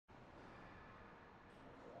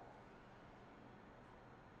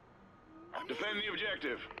Defend the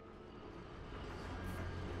objective.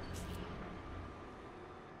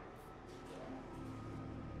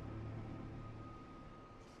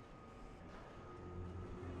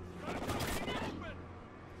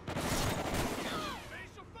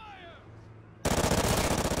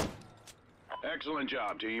 Excellent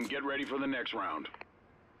job, team. Get ready for the next round.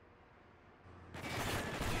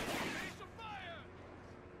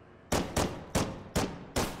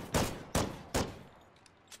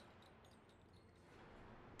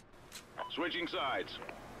 Switching sides.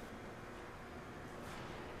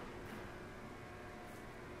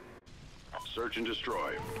 Search and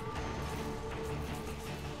destroy.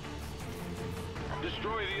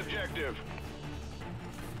 Destroy the objective.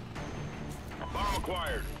 Bomb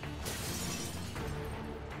acquired.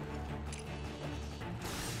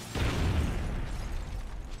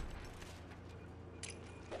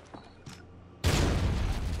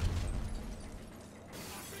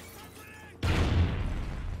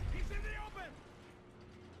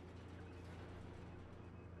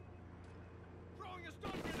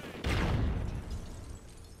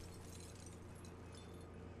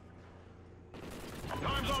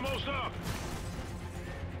 Time's almost up!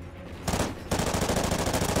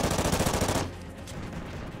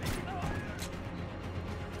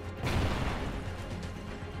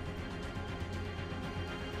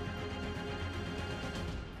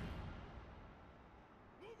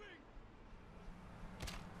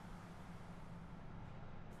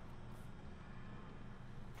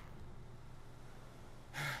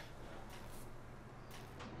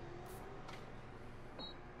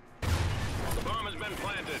 Been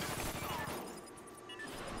planted.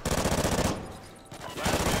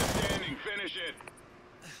 Last man standing, finish it.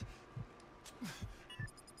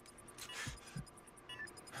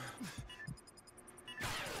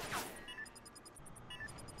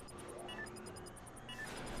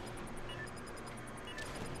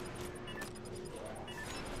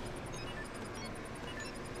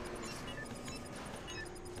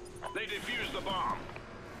 They defused the bomb.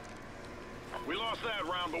 We lost that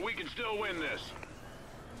round, but we can still win this.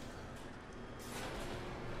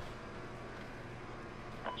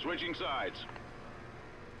 Switching sides.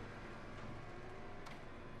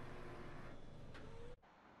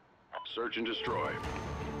 Search and destroy.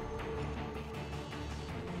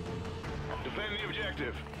 Defend the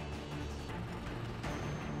objective.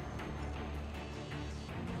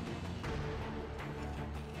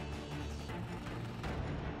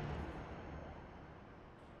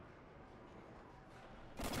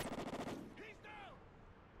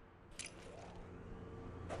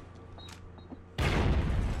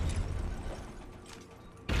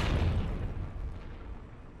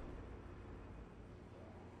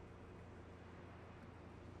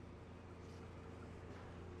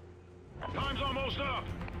 Time's almost up!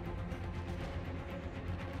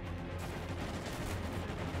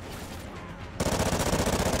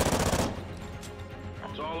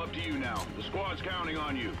 It's all up to you now. The squad's counting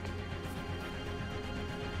on you.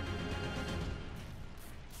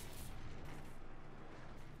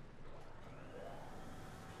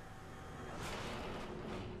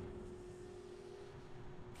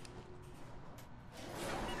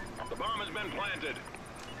 The bomb has been planted.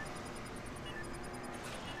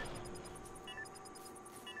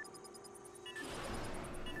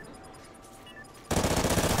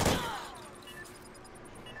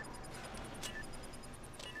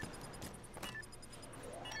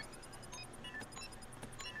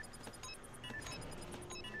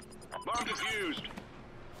 Bomb defused.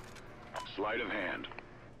 Sleight of hand.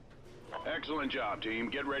 Excellent job, team.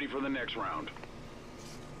 Get ready for the next round.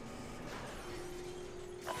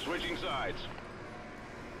 Switching sides.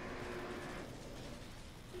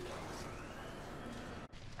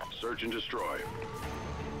 Search and destroy.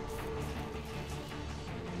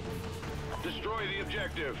 Destroy the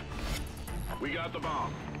objective. We got the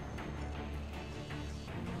bomb.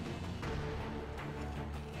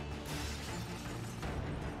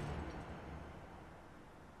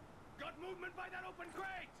 Got movement by that open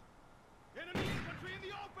crate! Enemy infantry in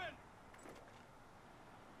the open!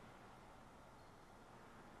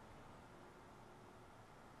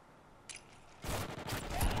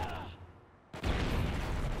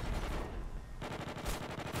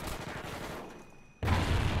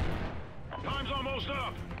 Time's almost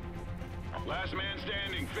up. Last man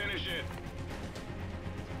standing, finish it.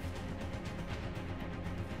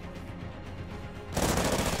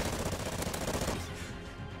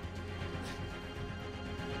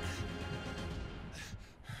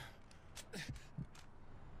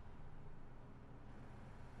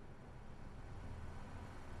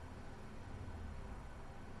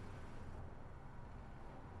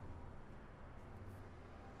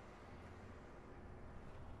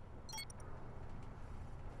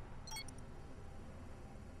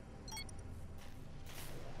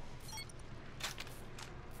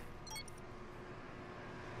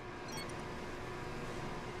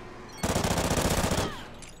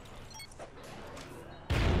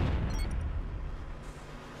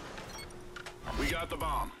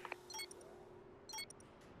 bomb.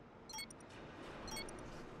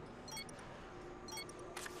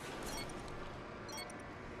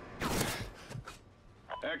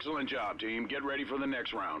 Excellent job, team. Get ready for the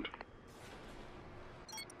next round.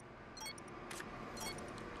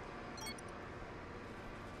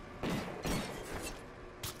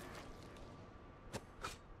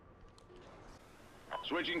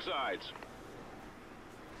 Switching sides.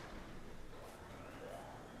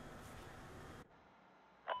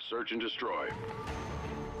 Search and destroy.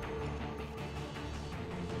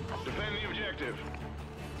 Defend the objective.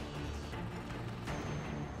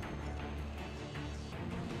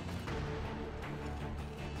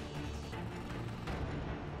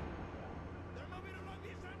 They're moving along the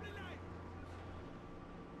assembly line.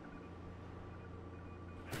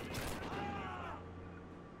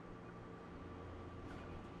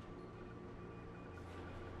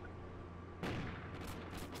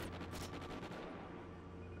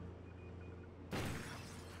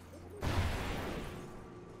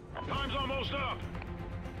 Time's almost up.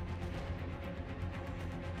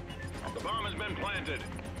 The bomb has been planted.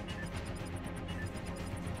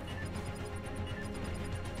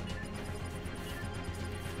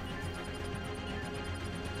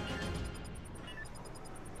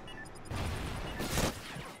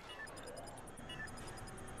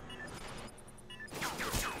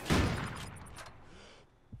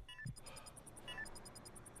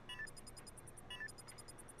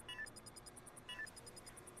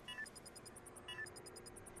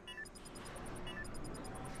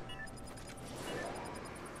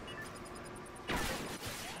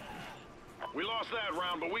 We lost that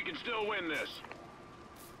round, but we can still win this.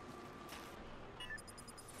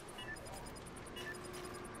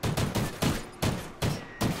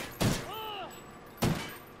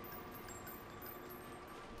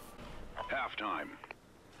 Halftime.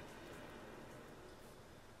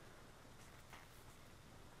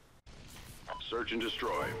 Search and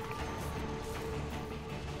destroy.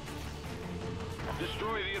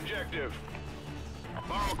 Destroy the objective.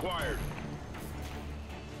 Bomb acquired.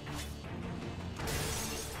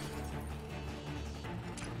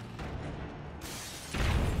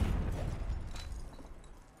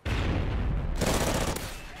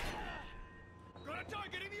 Got a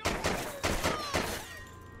target in the open.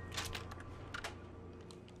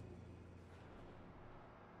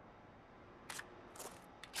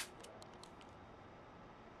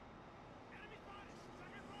 Enemy spotted.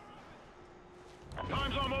 Second floor open.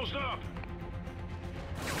 Time's almost up.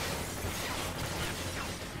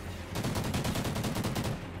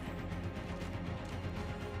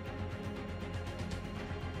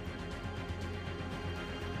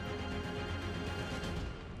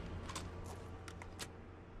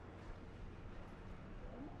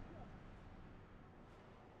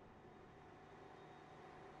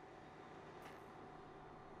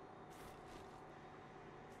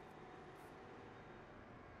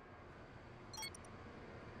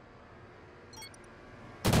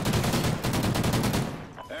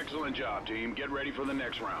 Excellent job, team. Get ready for the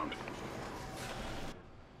next round.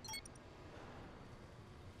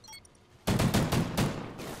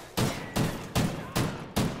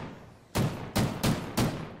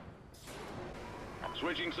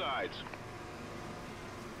 Switching sides.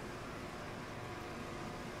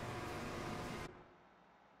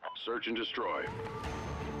 Search and destroy.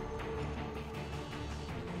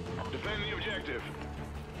 Defend the objective.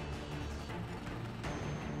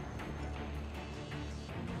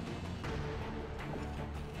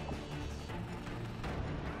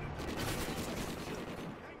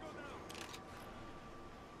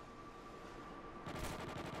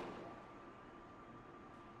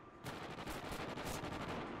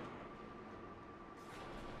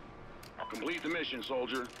 Complete the mission,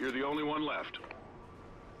 soldier. You're the only one left.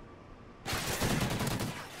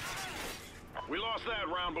 We lost that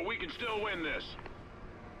round, but we can still win this.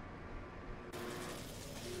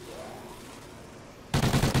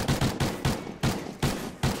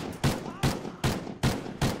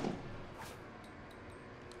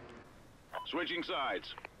 Switching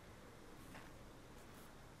sides.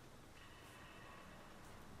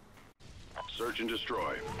 Search and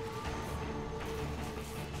destroy.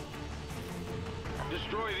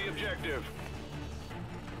 Destroy the objective.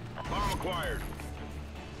 Bomb acquired.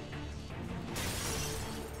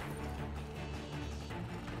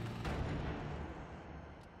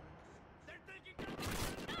 They're taking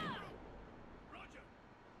cover. Roger.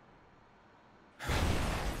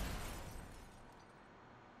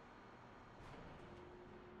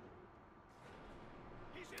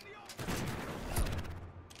 He's in the open.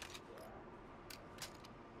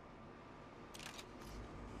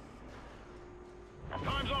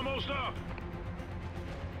 almost up.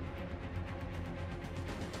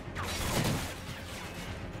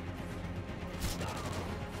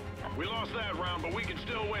 We lost that round, but we can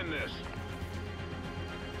still win this.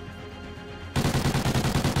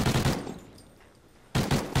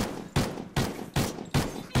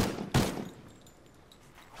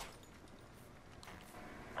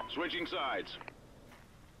 Switching sides.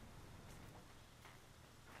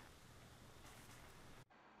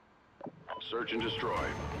 Search and destroy.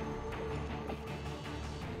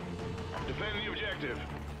 Defend the objective.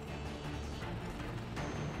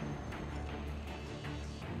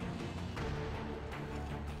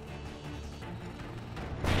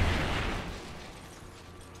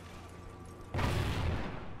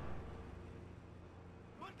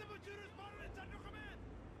 Multiple shooters spotted in Central Command!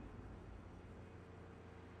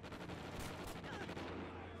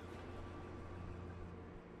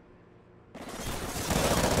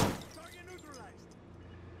 Target neutralized!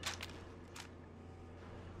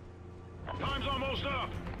 Time's almost up.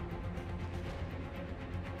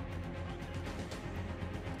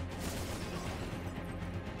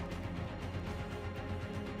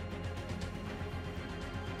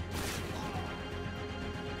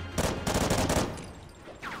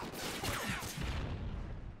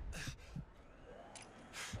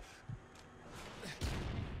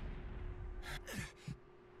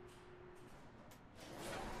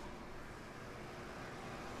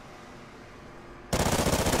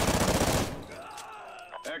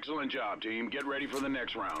 Excellent job, team. Get ready for the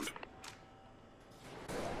next round.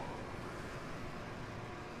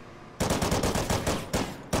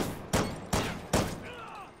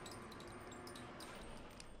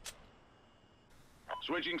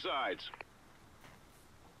 Switching sides.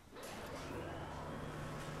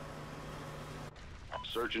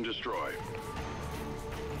 Search and destroy.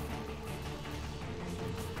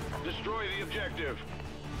 Destroy the objective.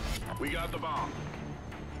 We got the bomb.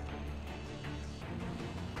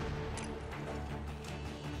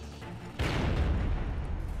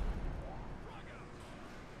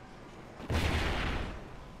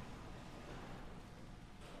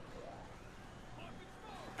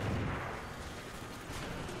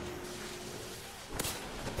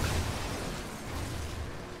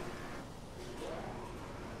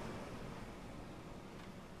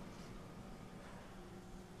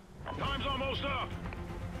 Time's almost up.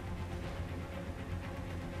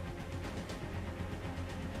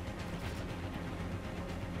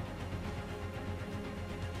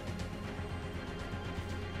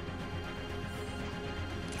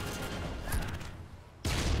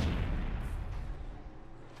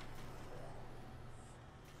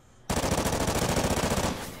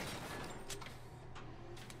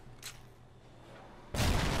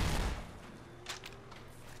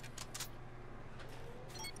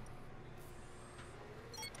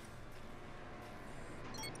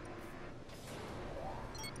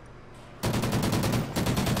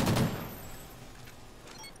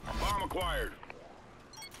 Bomb acquired.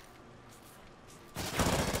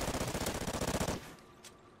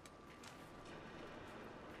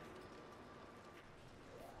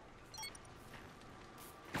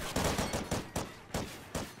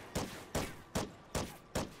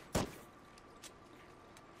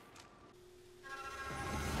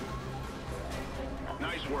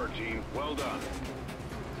 Nice work, team. Well done.